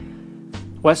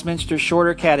Westminster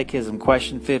Shorter Catechism,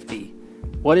 question 50.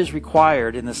 What is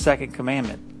required in the second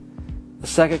commandment? The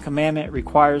second commandment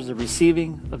requires the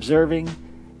receiving, observing,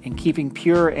 and keeping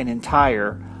pure and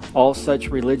entire all such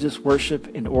religious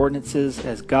worship and ordinances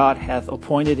as God hath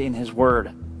appointed in his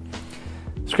word.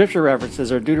 Scripture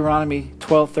references are Deuteronomy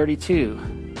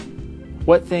 12:32.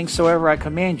 What things soever I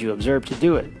command you, observe to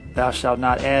do it. Thou shalt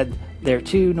not add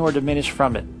thereto, nor diminish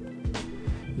from it.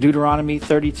 Deuteronomy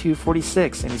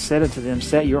 32:46. And he said unto them,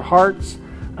 set your hearts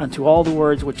unto all the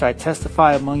words which I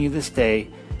testify among you this day,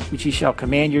 which ye shall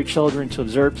command your children to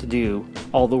observe to do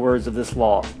all the words of this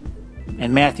law.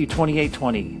 And Matthew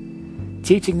 28:20.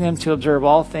 Teaching them to observe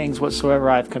all things whatsoever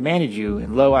I have commanded you,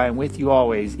 and lo, I am with you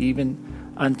always, even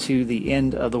unto the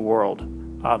end of the world.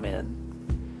 Amen.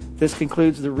 This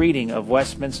concludes the reading of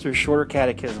Westminster Shorter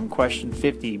Catechism, question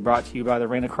 50, brought to you by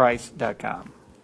thereignofchrist.com.